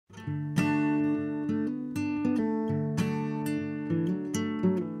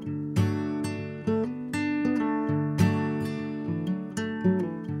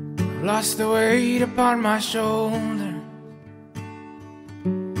Lost the weight upon my shoulder.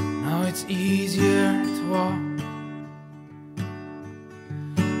 Now it's easier to walk.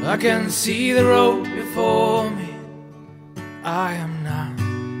 I can see the road before me. I am not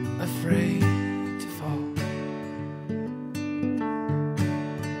afraid to fall.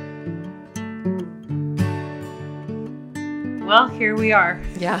 Well, here we are.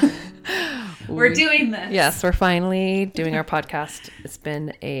 Yeah. We're doing this. Yes, we're finally doing our podcast. It's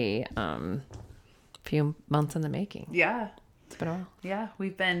been a few months in the making. Yeah. It's been a while. Yeah,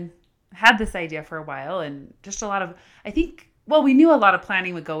 we've had this idea for a while, and just a lot of, we knew a lot of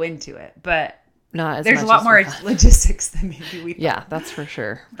planning would go into it, but Not as there's much a lot as more we thought. logistics than maybe we thought. Yeah, that's for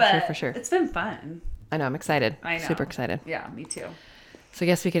sure. For sure. It's been fun. I know, I'm excited. I know. Super excited. Yeah, me too. So I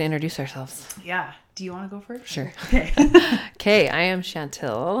guess we can introduce ourselves. Yeah. Do you want to go first? Sure. Okay. Okay, I am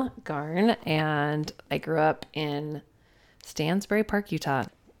Shantil Garn, and I grew up in Stansbury Park, Utah.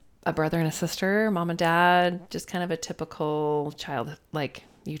 A brother and a sister, mom and dad, just kind of a typical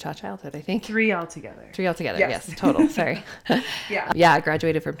Utah childhood, I think. Three altogether. Yes, total. Sorry. Yeah. Yeah, I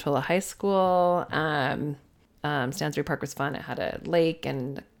graduated from Tooele High School. Stansbury Park was fun. It had a lake,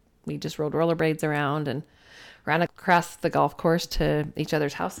 and we just rode rollerblades around and ran across the golf course to each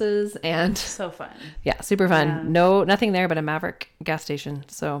other's houses. And So fun. yeah, super fun. Yeah. Nothing there but a Maverick gas station.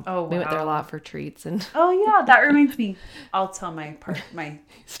 So we went there a lot for treats and Oh yeah, that reminds me. I'll tell my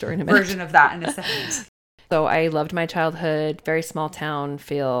story in a minute. version of that in a second. So I loved my childhood, very small town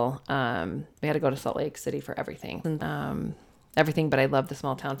feel. We had to go to Salt Lake City for everything. Everything, but I loved the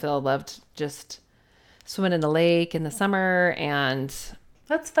small town feel. Loved just swimming in the lake in the summer, and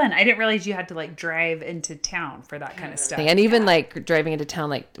That's fun. I didn't realize you had to drive into town for that kind of stuff. and even driving into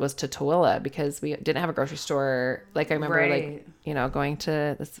town was to Tooele because we didn't have a grocery store. I remember going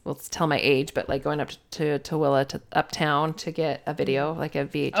to let's tell my age, but going up to Tooele to uptown to get a video, like a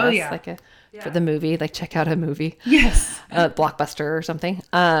VHS, Oh, yeah. For the movie, check out a movie. Yes. Blockbuster or something.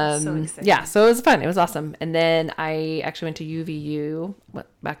 So exciting. Yeah, so it was fun. It was awesome. And then I actually went to UVU.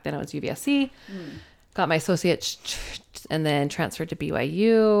 Back then it was UVSC. Got my associate's and then transferred to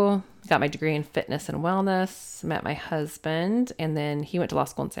BYU. Got my degree in fitness and wellness. Met my husband, and then he went to law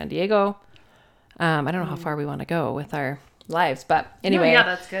school in San Diego. I don't know how far we want to go with our lives, but anyway. No, yeah,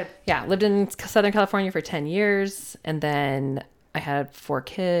 that's good. Yeah, lived in Southern California for 10 years, and then I had 4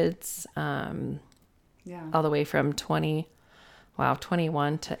 kids, all the way from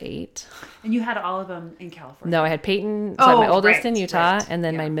 21 to 8. And you had all of them in California? No, I had Peyton, so I had my oldest in Utah, right. and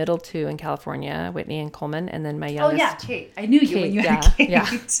then my middle 2 in California, Whitney and Coleman, and then my youngest. Oh, yeah, Kate. I knew you when you had Kate. Yeah,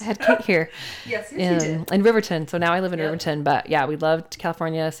 I had Kate here. Yes, you did. In Riverton, so now I live in Riverton, but yeah, we loved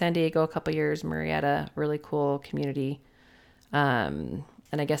California, San Diego a couple years, Murrieta, really cool community. And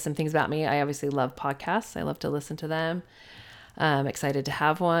I guess some things about me, I obviously love podcasts. I love to listen to them. I'm excited to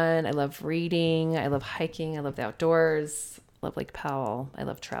have one. I love reading. I love hiking. I love the outdoors. I love Lake Powell. I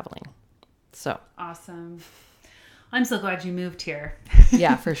love traveling. So awesome. I'm so glad you moved here.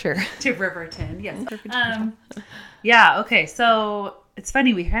 Yeah, for sure. To Riverton. Yes. Yeah. Okay. So it's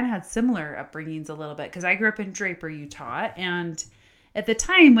funny. We kind of had similar upbringings a little bit because I grew up in Draper, Utah. And at the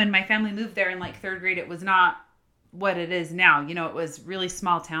time when my family moved there in 3rd grade, it was not what it is now. It was really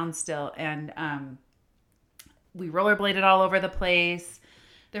small town still. And, we rollerbladed all over the place.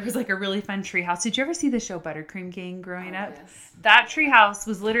 There was a really fun treehouse. Did you ever see the show Buttercream Gang growing up? Yes. That treehouse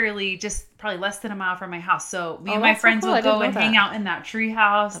was literally just probably less than a mile from my house. So me and my friends would go and hang out in that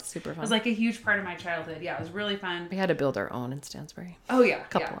treehouse. That's super fun. It was a huge part of my childhood. Yeah, it was really fun. We had to build our own in Stansbury. Oh yeah,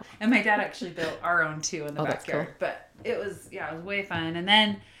 Couple of them. And my dad actually built our own too in the backyard. Cool. But it was way fun. And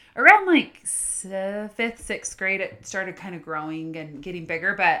then around 5th, 6th grade, it started kind of growing and getting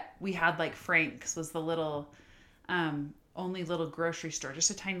bigger. But we had Frank's was the little only little grocery store, just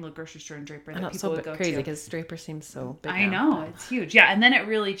a tiny little grocery store in Draper that people would go crazy to. Because Draper seems so big. I know, it's huge. Yeah, and then it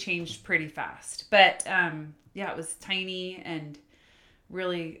really changed pretty fast. But it was tiny and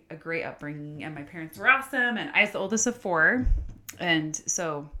really a great upbringing. And my parents were awesome. And I was the oldest of 4, and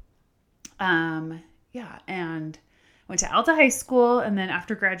so and went to Alta High School, and then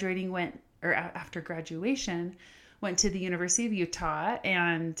after graduation, went to the University of Utah,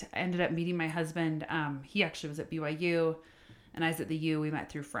 and I ended up meeting my husband. He actually was at BYU, and I was at the U. We met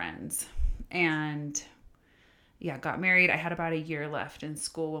through friends, and got married. I had about a year left in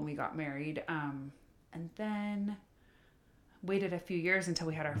school when we got married, and then waited a few years until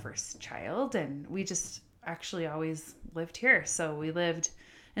we had our first child, and we just actually always lived here. So we lived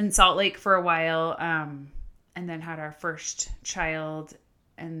in Salt Lake for a while, and then had our first child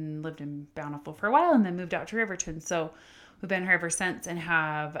and lived in Bountiful for a while, and then moved out to Riverton. So we've been here ever since, and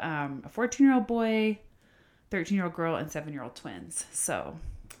have a 14-year-old boy, 13-year-old girl, and 7-year-old twins. So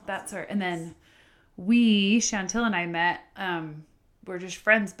that's our, and then Chantil and I met, we're just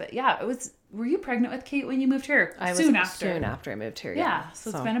friends, but yeah, were you pregnant with Kate when you moved here? I was soon after I moved here. Yeah.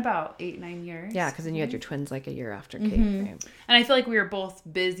 So it's been about 8-9 years. Yeah. Cause then you had your twins like a year after Kate. And I feel like we were both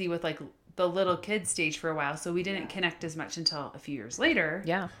busy with like the little kid stage for a while. So we didn't connect as much until a few years later.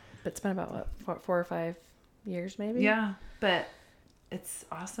 Yeah. But it's been about what, 4 or 5 years maybe? Yeah. But it's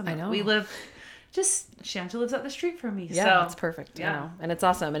awesome. I know. We live Shantil lives up the street from me. Yeah, so it's perfect. Yeah. I know. And it's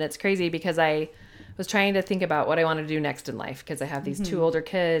awesome. And it's crazy because I was trying to think about what I wanted to do next in life because I have these 2 older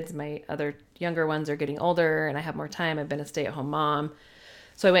kids. My other younger ones are getting older and I have more time. I've been a stay-at-home mom.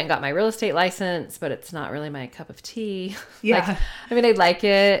 So I went and got my real estate license, but it's not really my cup of tea. Yeah. I like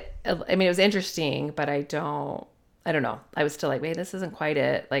it. I mean, it was interesting, but I don't know. I was still like, wait, this isn't quite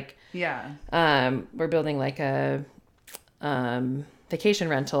it. Like, yeah. We're building like a, vacation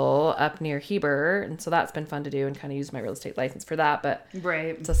rental up near Heber. And so that's been fun to do and kind of use my real estate license for that. But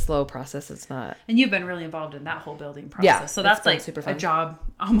right. It's a slow process. It's not. And you've been really involved in that whole building process. Yeah. So that's like super fun. a job,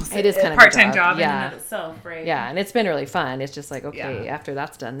 almost it is kind of part-time job in yeah. and of itself, right? Yeah. And it's been really fun. It's just like, okay, after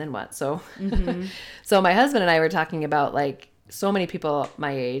that's done, then what? So, so my husband and I were talking about like so many people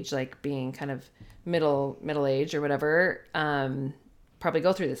my age, like being kind of middle age or whatever, probably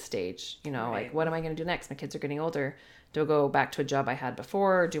go through this stage, like what am I going to do next? My kids are getting older. Do I go back to a job I had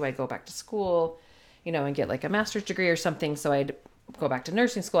before? Do I go back to school, and get like a master's degree or something? So I'd go back to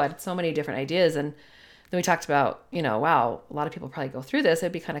nursing school. I had so many different ideas. And then we talked about, wow, a lot of people probably go through this.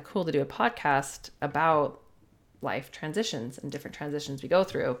 It'd be kind of cool to do a podcast about life transitions and different transitions we go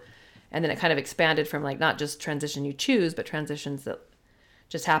through. And then it kind of expanded from like, not just transition you choose, but transitions that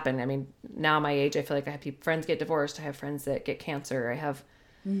just happen. I mean, now my age, I feel like I have friends get divorced. I have friends that get cancer. I have,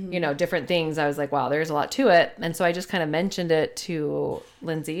 different things. I was like, wow, there's a lot to it. And so I just kind of mentioned it to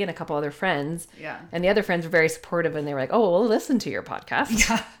Lindsay and a couple other friends. Yeah. And the other friends were very supportive and they were like, oh, we'll listen to your podcast.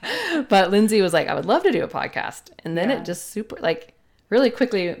 Yeah. But Lindsay was like, I would love to do a podcast. And then it just really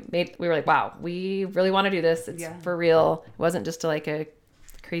quickly we were like, wow, we really want to do this. It's for real. It wasn't just like a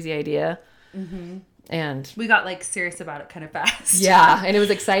crazy idea. And we got like serious about it kind of fast. Yeah. And it was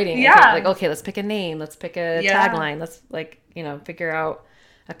exciting. Yeah. Like, okay, let's pick a name. Let's pick a tagline. Let's figure out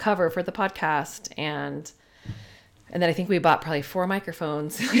a cover for the podcast. And then I think we bought probably 4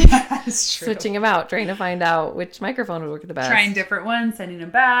 microphones. Yeah, that's true. Switching them out, trying to find out which microphone would work the best. Trying different ones, sending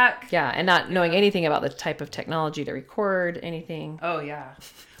them back. Yeah. And not knowing anything about the type of technology to record anything. Oh yeah.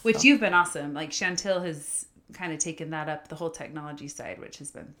 Which you've been awesome. Like Shantil has kind of taken that up, the whole technology side, which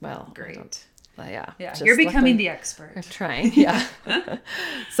has been great. Yeah. You're becoming the expert. I'm trying. Yeah.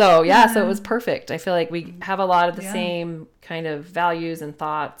 So it was perfect. I feel like we have a lot of the same kind of values and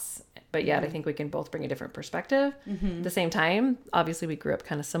thoughts, but yet I think we can both bring a different perspective at the same time. Obviously we grew up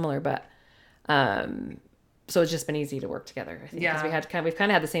kind of similar, but, so it's just been easy to work together. I think because we've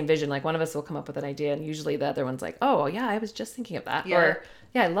kind of had the same vision. Like one of us will come up with an idea and usually the other one's like, oh yeah, I was just thinking of that. Yeah. Or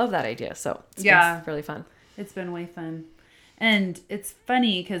I love that idea. So it's been really fun. It's been way fun. And it's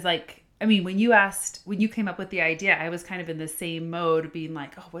funny because when you came up with the idea, I was kind of in the same mode being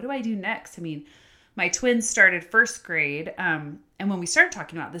like, oh, what do I do next? I mean, my twins started first grade. And when we started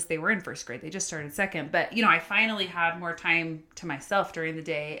talking about this, they were in first grade. They just started second. But, I finally had more time to myself during the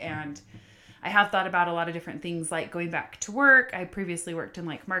day. And I have thought about a lot of different things like going back to work. I previously worked in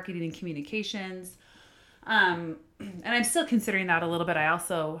like marketing and communications. And I'm still considering that a little bit. I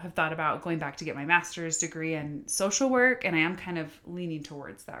also have thought about going back to get my master's degree in social work, and I am kind of leaning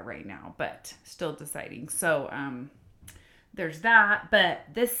towards that right now, but still deciding. So, there's that, but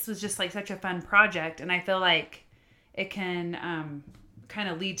this was just like such a fun project, and I feel like it can, kind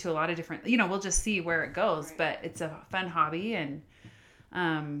of lead to a lot of different, we'll just see where it goes, but it's a fun hobby and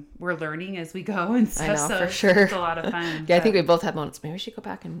we're learning as we go and stuff. I know, so for sure. It's a lot of fun. I think we both have moments. Maybe we should go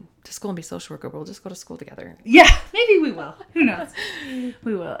back to school and be social worker. We'll just go to school together. Yeah, maybe we will. Who knows?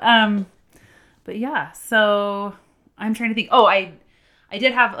 We will. But yeah, so I'm trying to think. Oh, I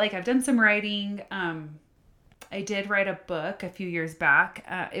did have I've done some writing. I did write a book a few years back.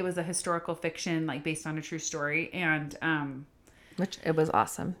 It was a historical fiction, based on a true story, and which it was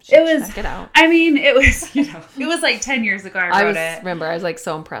awesome. Check it out. I mean, it was it was 10 years ago I wrote it. Remember, I was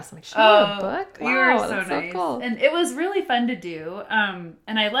so impressed. I'm like, she wrote a book? Wow, you were so So nice. cool. And it was really fun to do. And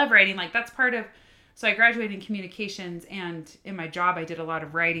I love writing. That's part of. So I graduated in communications, and in my job I did a lot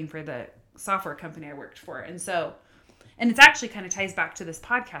of writing for the software company I worked for. And it's actually kind of ties back to this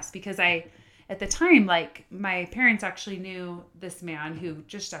podcast because at the time, my parents actually knew this man who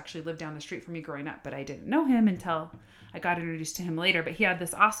just actually lived down the street from me growing up, but I didn't know him until I got introduced to him later. But he had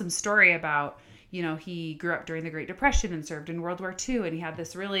this awesome story about, he grew up during the Great Depression and served in World War II. And he had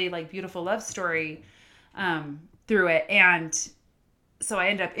this really beautiful love story through it. And so I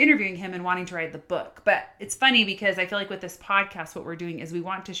ended up interviewing him and wanting to write the book. But it's funny because I feel like with this podcast, what we're doing is we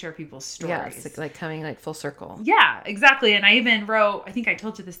want to share people's stories. Yeah, it's like coming like full circle. Yeah, exactly. And I even wrote, I think I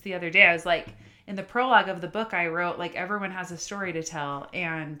told you this the other day. I was like, in the prologue of the book, I wrote like everyone has a story to tell.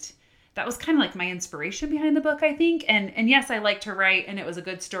 And that was kind of like my inspiration behind the book, I think. And yes, I like to write and it was a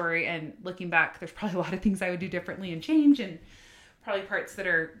good story. And looking back, there's probably a lot of things I would do differently and change, and probably parts that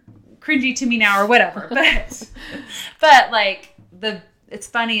are cringy to me now or whatever. But like it's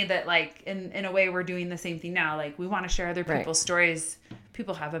funny that like in a way we're doing the same thing now. Like we want to share other people's stories.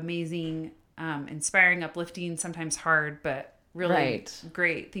 People have amazing, inspiring, uplifting, sometimes hard, but really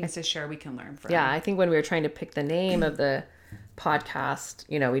great things to share we can learn from. Yeah, I think when we were trying to pick the name of the podcast,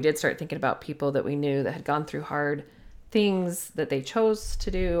 we did start thinking about people that we knew that had gone through hard things that they chose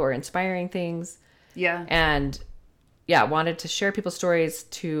to do, or inspiring things. Yeah. And wanted to share people's stories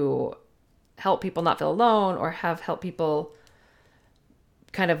to help people not feel alone, or help people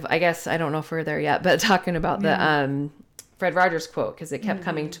kind of, I guess, I don't know if we're there yet, but talking about the Fred Rogers quote, because it kept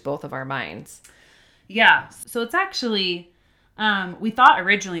coming to both of our minds. Yeah. So it's actually, we thought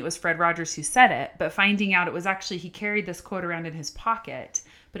originally it was Fred Rogers who said it, but finding out it was actually, he carried this quote around in his pocket,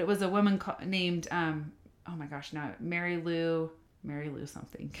 but it was a woman named, oh my gosh, now Mary Lou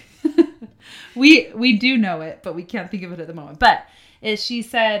something. We do know it, but we can't think of it at the moment. But she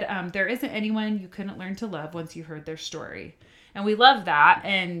said, there isn't anyone you couldn't learn to love once you heard their story. And we love that.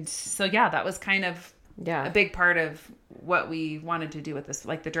 And so, that was kind of a big part of what we wanted to do with this,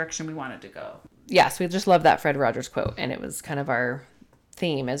 like the direction we wanted to go. Yes, we just love that Fred Rogers quote. And it was kind of our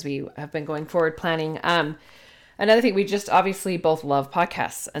theme as we have been going forward planning. Another thing, we just obviously both love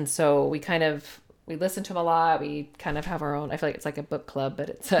podcasts. And so we listen to them a lot. We kind of have our own, I feel like it's like a book club, but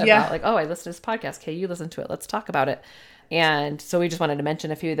it's about like, oh, I listened to this podcast. Okay, you listen to it. Let's talk about it. And so we just wanted to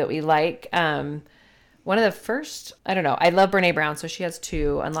mention a few that we like. One of the first, I don't know, I love Brene Brown. So she has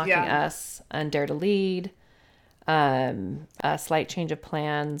 2, Unlocking Us and Dare to Lead. A Slight Change of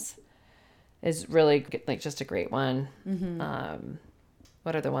Plans is really like just a great one. Mm-hmm.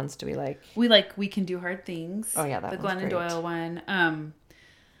 What other ones do we like? We like We Can Do Hard Things. Oh yeah, the Glennon Doyle one.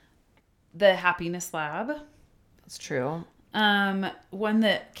 The Happiness Lab. That's true. One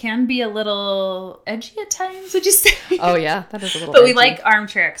that can be a little edgy at times, would you say? Oh yeah, that is a little but edgy. We like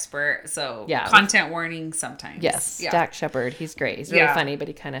Armchair Expert, so content warning sometimes. Yes, Dak Shepard, he's great. He's really funny, but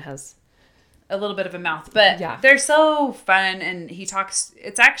he kind of has a little bit of a mouth. But they're so fun, and he talks,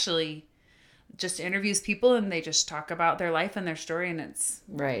 it's actually just interviews people and they just talk about their life and their story, and it's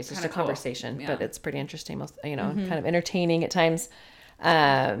just a conversation, but it's pretty interesting, most kind of entertaining at times.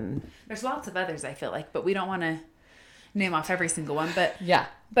 There's lots of others, I feel like, but we don't want to name off every single one, but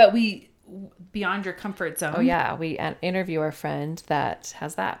we Beyond Your Comfort Zone. Oh yeah, we interview our friend that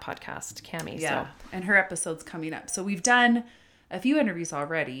has that podcast, Cammie. And her episode's coming up. So we've done a few interviews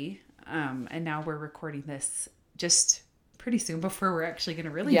already, and now we're recording this just pretty soon before we're actually going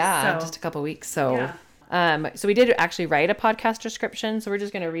to release. Just a couple weeks. So so we did actually write a podcast description, so we're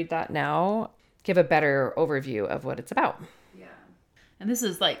just going to read that now, give a better overview of what it's about. And this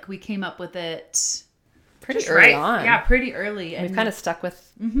is like, we came up with it pretty early on. Yeah, pretty early. And we've kind of stuck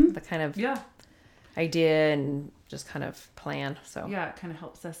with the kind of idea and just kind of plan. So it kind of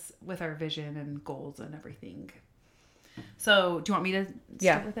helps us with our vision and goals and everything. So do you want me to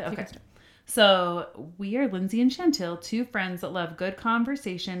start with it? Okay. So we are Lindsay and Shantil, 2 friends that love good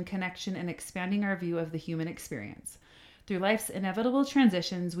conversation, connection, and expanding our view of the human experience. Through life's inevitable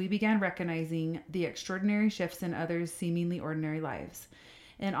transitions, we began recognizing the extraordinary shifts in others' seemingly ordinary lives.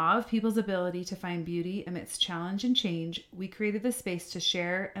 In awe of people's ability to find beauty amidst challenge and change, we created the space to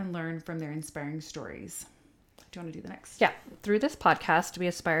share and learn from their inspiring stories. Do you want to do the next? Yeah. Through this podcast, we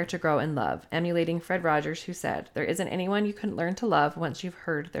aspire to grow in love, emulating Fred Rogers, who said, "There isn't anyone you couldn't learn to love once you've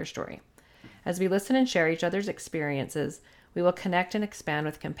heard their story." As we listen and share each other's experiences, we will connect and expand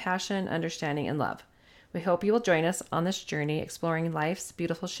with compassion, understanding, and love. We hope you will join us on this journey exploring life's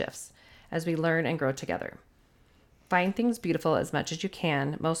beautiful shifts as we learn and grow together. Find things beautiful as much as you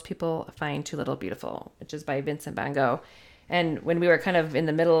can. Most people find too little beautiful, which is by Vincent van Gogh. And when we were kind of in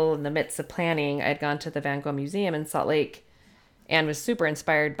the midst of planning, I had gone to the Van Gogh Museum in Salt Lake and was super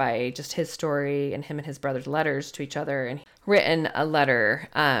inspired by just his story and him and his brother's letters to each other, and written a letter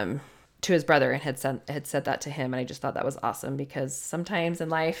to his brother and had said that to him. And I just thought that was awesome, because sometimes in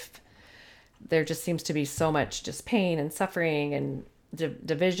life there just seems to be so much just pain and suffering and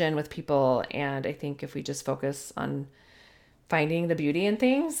division with people. And I think if we just focus on finding the beauty in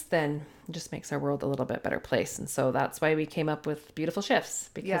things, then it just makes our world a little bit better place. And so that's why we came up with Beautiful Shifts,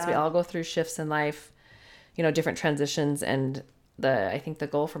 because we all go through shifts in life, different transitions. And I think the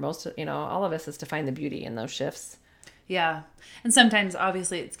goal for most, all of us is to find the beauty in those shifts. Yeah. And sometimes,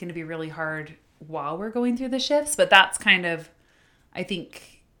 obviously, it's going to be really hard while we're going through the shifts, but that's kind of, I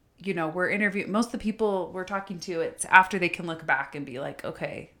think, we're interviewing, most of the people we're talking to, it's after they can look back and be like,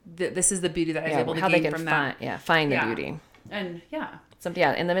 okay, this is the beauty that I was able to gain from that. Find the beauty. And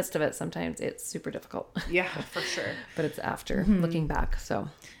in the midst of it, sometimes it's super difficult. Yeah, for sure. But it's after looking back. So,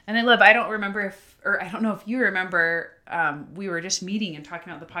 and I don't remember I don't know if you remember, we were just meeting and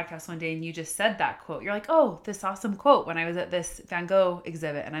talking about the podcast one day, and you just said that quote. You're like, oh, this awesome quote when I was at this Van Gogh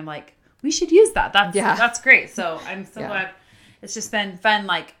exhibit. And I'm like, we should use that. That's great. So I'm so glad. It's just been fun.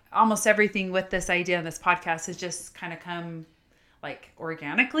 Like almost everything with this idea and this podcast has just kind of come like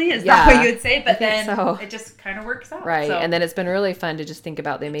organically. Is that what you would say? But then it just kind of works out. Right. So. And then it's been really fun to just think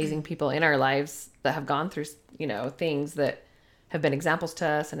about the amazing people in our lives that have gone through, things that have been examples to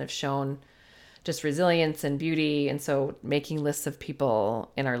us and have shown just resilience and beauty. And so making lists of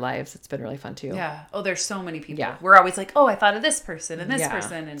people in our lives, it's been really fun too. Yeah. Oh, there's so many people. Yeah. We're always like, oh, I thought of this person and this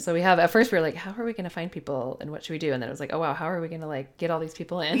person. And so at first we were like, how are we going to find people and what should we do? And then it was like, oh wow, how are we going to like get all these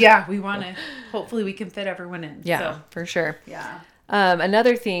people in? Yeah. We want to, hopefully we can fit everyone in. Yeah, for sure. Yeah.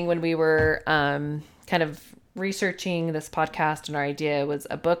 Another thing when we were kind of researching this podcast and our idea was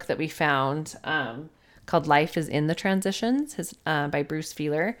a book that we found called Life is in the Transitions by Bruce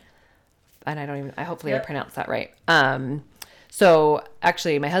Feiler. And hopefully I pronounced that right. So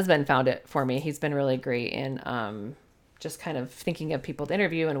actually my husband found it for me. He's been really great in just kind of thinking of people to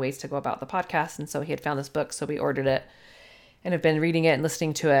interview and ways to go about the podcast. And so he had found this book. So we ordered it and have been reading it and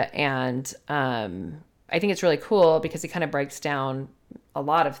listening to it. And I think it's really cool because he kind of breaks down a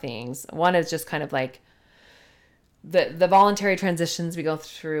lot of things. One is just kind of like the voluntary transitions we go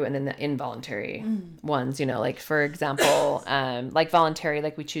through and then the involuntary ones, like for example, like voluntary,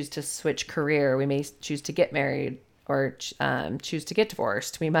 like we choose to switch career. We may choose to get married or choose to get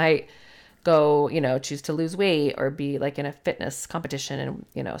divorced. We might go, choose to lose weight or be like in a fitness competition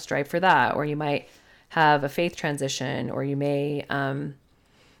and, strive for that. Or you might have a faith transition, or you may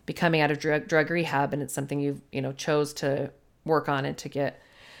be coming out of drug rehab and it's something you've, chose to work on and to get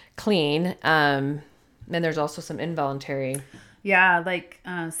clean. And there's also some involuntary. Yeah, like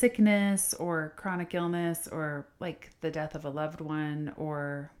sickness or chronic illness or like the death of a loved one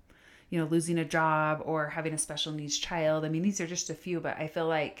or, losing a job or having a special needs child. I mean, these are just a few, but I feel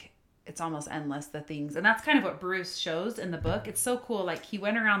like it's almost endless, the things. And that's kind of what Bruce shows in the book. It's so cool. Like he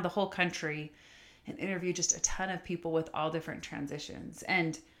went around the whole country and interviewed just a ton of people with all different transitions.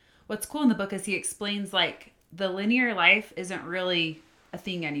 And what's cool in the book is he explains like the linear life isn't really a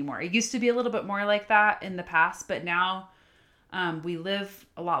thing anymore. It used to be a little bit more like that in the past, but now we live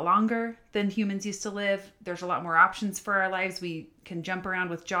a lot longer than humans used to live. There's a lot more options for our lives. We can jump around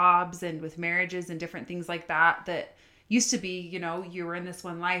with jobs and with marriages and different things like that used to be, you were in this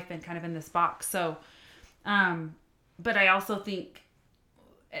one life and kind of in this box. So, but I also think,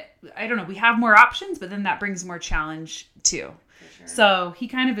 I don't know, we have more options, but then that brings more challenge too. Sure. So he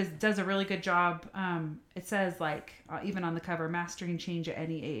kind of does a really good job. It says like, even on the cover, mastering change at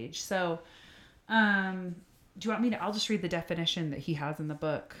any age. So, do you want me to, I'll just read the definition that he has in the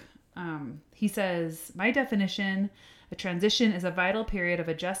book. He says, my definition, a transition is a vital period of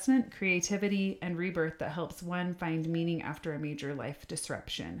adjustment, creativity, and rebirth that helps one find meaning after a major life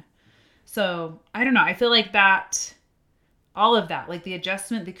disruption. So I don't know. I feel like that, all of that, like the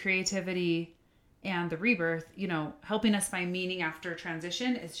adjustment, the creativity, and the rebirth, helping us find meaning after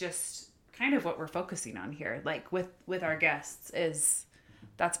transition is just kind of what we're focusing on here. Like with our guests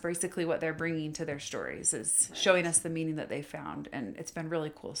that's basically what they're bringing to their stories is showing us the meaning that they found. And it's been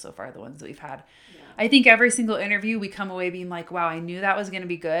really cool so far, the ones that we've had. Yeah. I think every single interview we come away being like, wow, I knew that was going to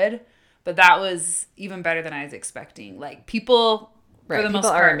be good, but that was even better than I was expecting. Like people, for the most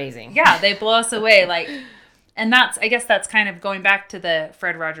part, are amazing. Yeah. They blow us away. Like, and I guess that's kind of going back to the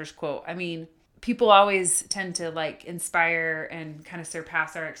Fred Rogers quote. I mean, people always tend to like inspire and kind of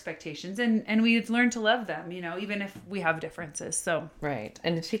surpass our expectations, and we learn to love them, even if we have differences. So right.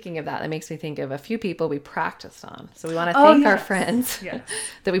 And speaking of that makes me think of a few people we practiced on. So we want to thank our friends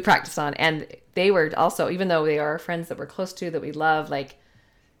that we practiced on, and they were also, even though they are friends that we're close to, that we love, like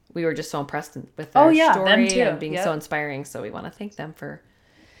we were just so impressed with their story and being so inspiring. So we want to thank them for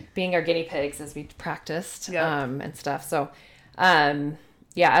being our guinea pigs as we practiced and stuff. So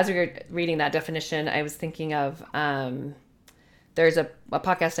as we were reading that definition, I was thinking of there's a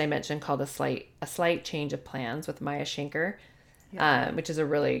podcast I mentioned called A Slight Change of Plans with Maya Schenker, which is a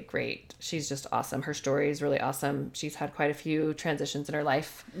really great, she's just awesome. Her story is really awesome. She's had quite a few transitions in her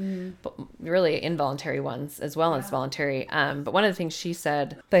life, but really involuntary ones as well as voluntary. But one of the things she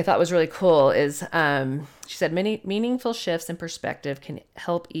said that I thought was really cool is she said, many meaningful shifts in perspective can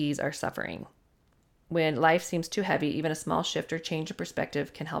help ease our suffering. when life seems too heavy, even a small shift or change of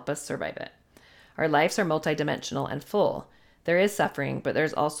perspective can help us survive it. Our lives are multidimensional and full. There is suffering, but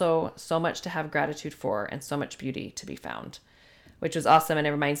there's also so much to have gratitude for and so much beauty to be found, which was awesome. And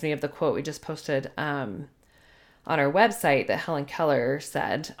it reminds me of the quote we just posted on our website that Helen Keller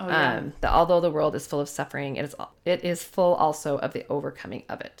said, that although the world is full of suffering, it is full also of the overcoming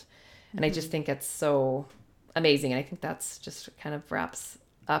of it. And I just think it's so amazing. And I think that's just kind of wraps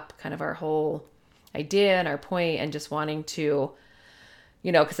up kind of our whole idea and our point, and just wanting to,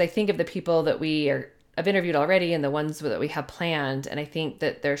 because I think of the people that I've interviewed already and the ones that we have planned. And I think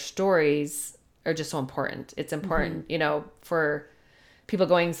that their stories are just so important. It's important, for people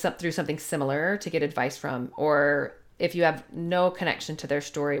going through something similar to get advice from, or if you have no connection to their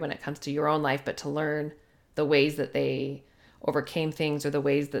story when it comes to your own life, but to learn the ways that they overcame things or the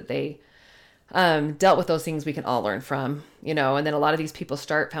ways that they dealt with those things, we can all learn from, and then a lot of these people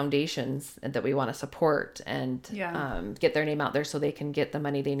start foundations that we want to support and get their name out there so they can get the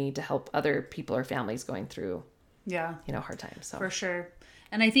money they need to help other people or families going through, hard times. So. For sure.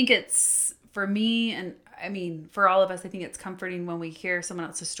 And I think it's, for me, and I mean, for all of us, I think it's comforting when we hear someone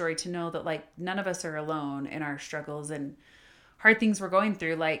else's story to know that like none of us are alone in our struggles and hard things we're going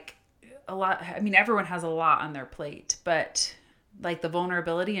through. Like everyone has a lot on their plate, but like the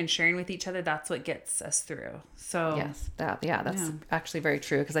vulnerability and sharing with each other, that's what gets us through. So yes, that's actually very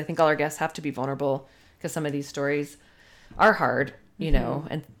true. Because I think all our guests have to be vulnerable, because some of these stories are hard,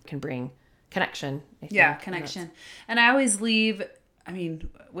 and can bring connection. Connection. And I always leave,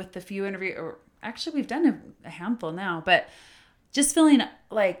 with the few or actually we've done a handful now, but just feeling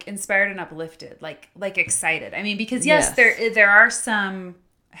like inspired and uplifted, like excited. Because yes. there are some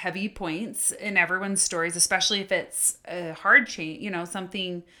heavy points in everyone's stories, especially if it's a hard change,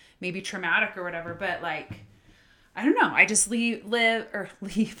 something maybe traumatic or whatever. But like, I don't know. I just leave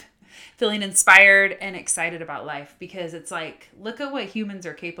feeling inspired and excited about life, because it's like, look at what humans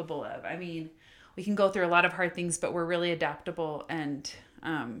are capable of. We can go through a lot of hard things, but we're really adaptable, and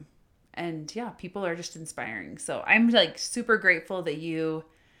people are just inspiring. So I'm like super grateful that you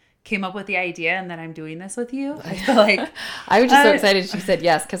came up with the idea and that I'm doing this with you. I feel like I was just so excited she said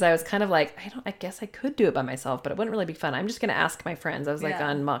yes, because I was kind of like, I guess I could do it by myself, but it wouldn't really be fun. I'm just going to ask my friends. I was like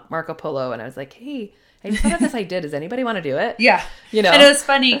on Marco Polo, and I was like, hey, I just thought of this idea. Does anybody want to do it? Yeah. And it was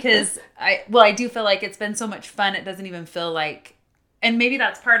funny because I do feel like it's been so much fun. It doesn't even feel like, and maybe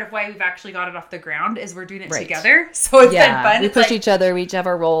that's part of why we've actually got it off the ground, is we're doing it together. So it's been fun. We push each other. We each have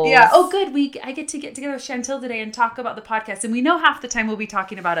our roles. Yeah. Oh, good. I get to get together with Shantil today and talk about the podcast. And we know half the time we'll be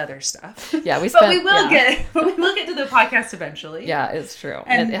talking about other stuff. Yeah. we will get to the podcast eventually. Yeah, it's true.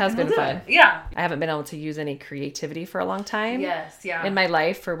 And it has been fun. Yeah. I haven't been able to use any creativity for a long time. Yes. Yeah. In my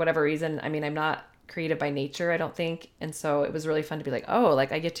life, for whatever reason. I'm not creative by nature, I don't think. And so it was really fun to be like, oh,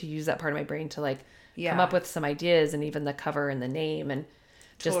 like I get to use that part of my brain to come up with some ideas, and even the cover and the name and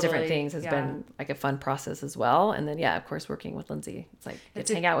just different things has been like a fun process as well. And then, of course, working with Lindsay, it's like you get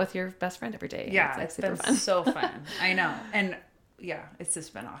to hang out with your best friend every day. Yeah. It's been super fun. So fun. I know. And it's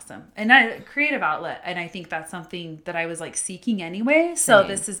just been awesome. And a creative outlet. And I think that's something that I was like seeking anyway. So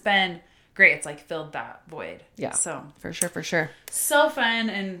this has been great. It's like filled that void. Yeah. So for sure. So fun.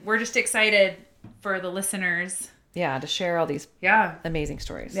 And we're just excited for the listeners. Yeah. To share all these amazing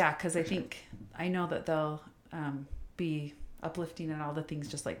stories. Yeah. Cause I know that they'll be uplifting and all the things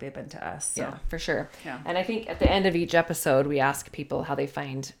just like they've been to us. So. Yeah, for sure. Yeah. And I think at the end of each episode, we ask people how they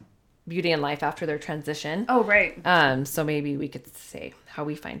find beauty in life after their transition. Oh, right. So maybe we could say how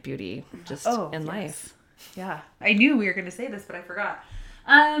we find beauty just in life. Yeah. I knew we were going to say this, but I forgot.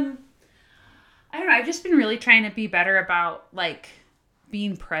 I don't know. I've just been really trying to be better about like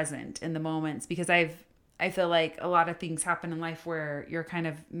being present in the moments, because I feel like a lot of things happen in life where you're kind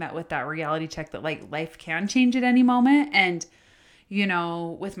of met with that reality check that like life can change at any moment. And,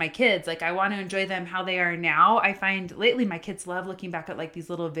 with my kids, like I want to enjoy them how they are now. I find lately my kids love looking back at like these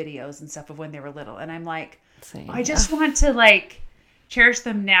little videos and stuff of when they were little. And I'm like, I just want to like cherish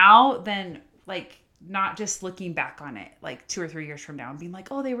them now than like not just looking back on it like 2 or 3 years from now and being like,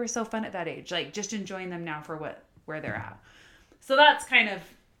 oh, they were so fun at that age. Like just enjoying them now for where they're at. So that's kind of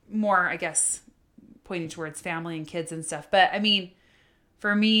more, I guess, pointing towards family and kids and stuff. But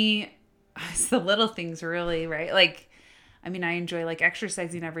for me, it's the little things really, right? Like, I enjoy like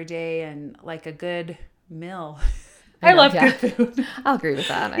exercising every day and like a good meal. I love good food. I'll agree with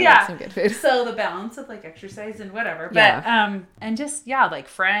that. I like some good food. So the balance of like exercise and whatever, but, and just, like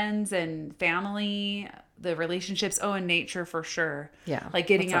friends and family, the relationships. Oh, and nature for sure. Yeah. Like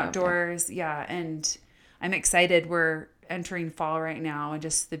getting outdoors. Yeah. And I'm excited. entering fall right now and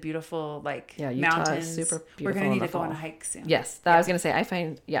just the beautiful Utah mountains. is super beautiful. We're going to need to go fall. on a hike soon. Yes. I was going to say, I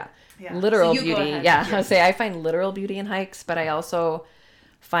find, So literal you go beauty. ahead. Yeah. I would say I find literal beauty in hikes, but I also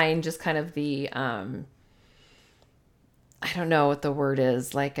find just kind of the, I don't know what the word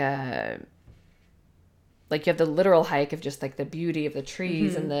is, like you have the literal hike of just like the beauty of the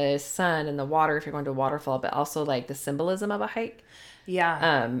trees and the sun and the water if you're going to a waterfall, but also like the symbolism of a hike.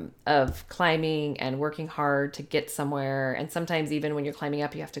 Yeah. Of climbing and working hard to get somewhere. And sometimes even when you're climbing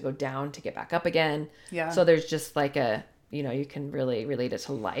up, you have to go down to get back up again. Yeah. So there's just like you can really relate it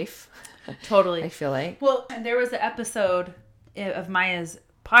to life. Totally. I feel like. Well, and there was an episode of Maya's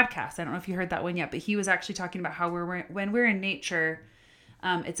podcast. I don't know if you heard that one yet, but he was actually talking about how when we're in nature,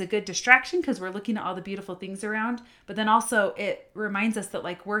 it's a good distraction because we're looking at all the beautiful things around, but then also it reminds us that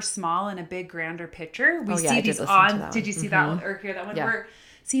like we're small in a big grander picture. We see these did you see that one or hear that one? Yeah. We're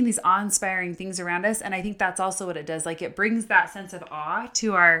seeing these awe-inspiring things around us, and I think that's also what it does. Like it brings that sense of awe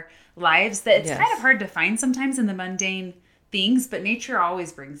to our lives that it's kind of hard to find sometimes in the mundane things, but nature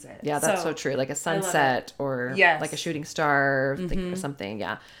always brings it. Yeah, that's so true. Like a sunset or like a shooting star or something.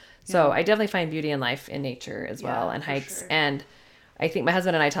 Yeah. So I definitely find beauty in life in nature as well, and hikes. Sure. And I think my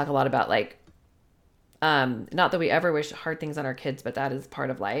husband and I talk a lot about like, not that we ever wish hard things on our kids, but that is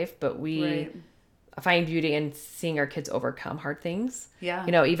part of life. But we find beauty in seeing our kids overcome hard things. Yeah.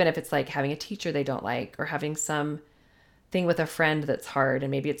 Even if it's like having a teacher they don't like or having some thing with a friend that's hard,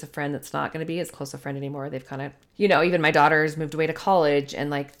 and maybe it's a friend that's not going to be as close a friend anymore. They've kind of, even my daughter's moved away to college, and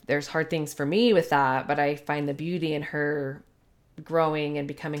like there's hard things for me with that, but I find the beauty in her growing and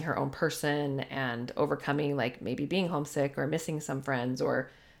becoming her own person and overcoming like maybe being homesick or missing some friends or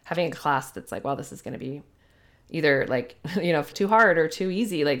having a class that's like, well, this is going to be either like, too hard or too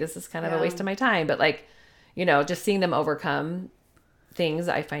easy. Like this is kind of a waste of my time, but like, just seeing them overcome things,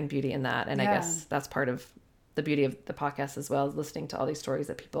 I find beauty in that. And I guess that's part of the beauty of the podcast as well, is listening to all these stories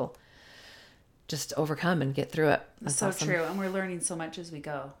that people just overcome and get through it. That's so awesome. True. And we're learning so much as we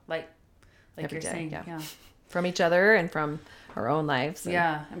go. Like every you're day, saying. Yeah. From each other and from our own lives.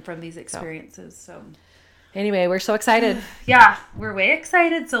 And from these experiences. So anyway, we're so excited. Yeah, we're way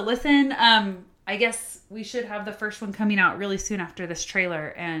excited. So listen, I guess we should have the first one coming out really soon after this trailer,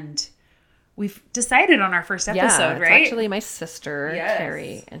 and we've decided on our first episode, it's right? Actually my sister,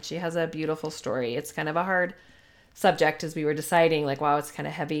 Carrie, and she has a beautiful story. It's kind of a hard subject as we were deciding, like, wow, it's kind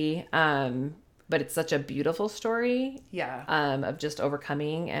of heavy. But it's such a beautiful story. Yeah. Of just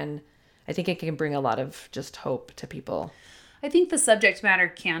overcoming, and I think it can bring a lot of just hope to people. I think the subject matter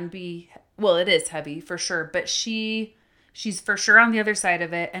can be, well, it is heavy for sure, but she's for sure on the other side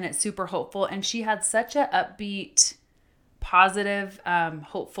of it, and it's super hopeful. And she had such a upbeat, positive,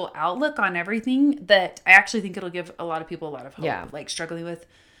 hopeful outlook on everything that I actually think it'll give a lot of people a lot of hope, like struggling with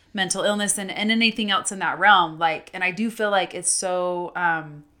mental illness and anything else in that realm. Like, and I do feel like it's so,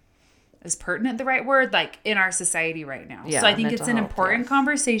 is pertinent the right word, like in our society right now. So I think it's an important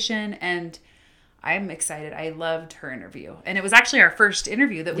conversation, and I'm excited. I loved her interview, and it was actually our first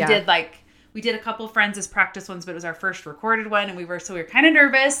interview that we did. Like, we did a couple friends as practice ones, but it was our first recorded one, and we were kind of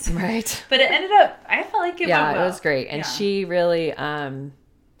nervous, right? But it ended up, I felt like it went well. It was great, and she really,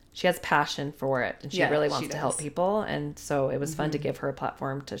 she has passion for it, and she really wants to help people, and so it was fun to give her a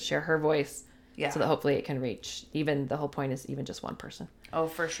platform to share her voice. Yeah. So that hopefully it can reach, even the whole point is even just one person. Oh,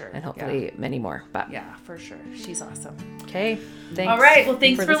 for sure. And hopefully many more. But yeah, for sure. She's awesome. Okay. Thanks. All right. Well,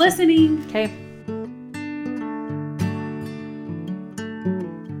 thanks for listening. Okay.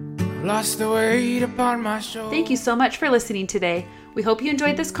 Lost the weight upon my shoulder. Thank you so much for listening today. We hope you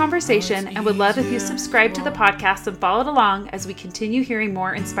enjoyed this conversation and would love if you subscribe to the podcast and followed along as we continue hearing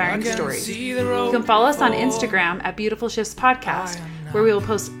more inspiring stories. You can follow us on Instagram at Beautiful Shifts Podcast, where we will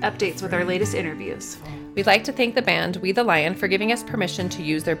post updates with our latest interviews. We'd like to thank the band We the Lion for giving us permission to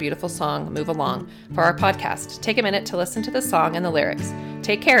use their beautiful song, Move Along, for our podcast. Take a minute to listen to the song and the lyrics.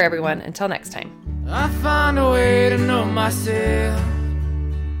 Take care, everyone. Until next time. I find a way to know myself.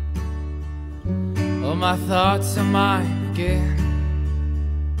 All my thoughts are mine again,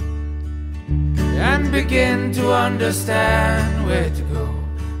 and begin to understand where to go.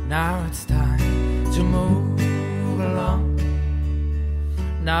 Now it's time to move along.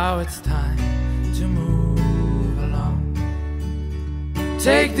 Now it's time to move along.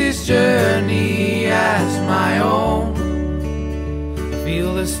 Take this journey as my own.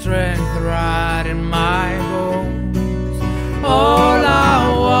 Feel the strength right in my bones. All I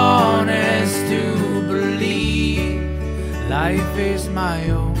want is to believe life is my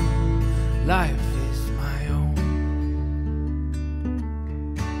own. Life is my own.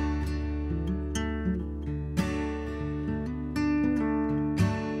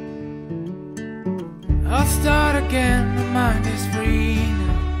 I'll start again. mind is free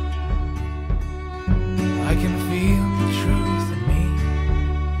now. I can feel the truth in me.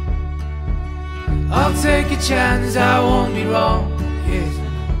 I'll take a chance, I won't be wrong. Yes, I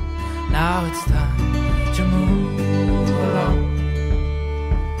know. Now it's time to move along.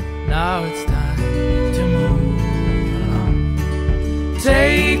 Now it's time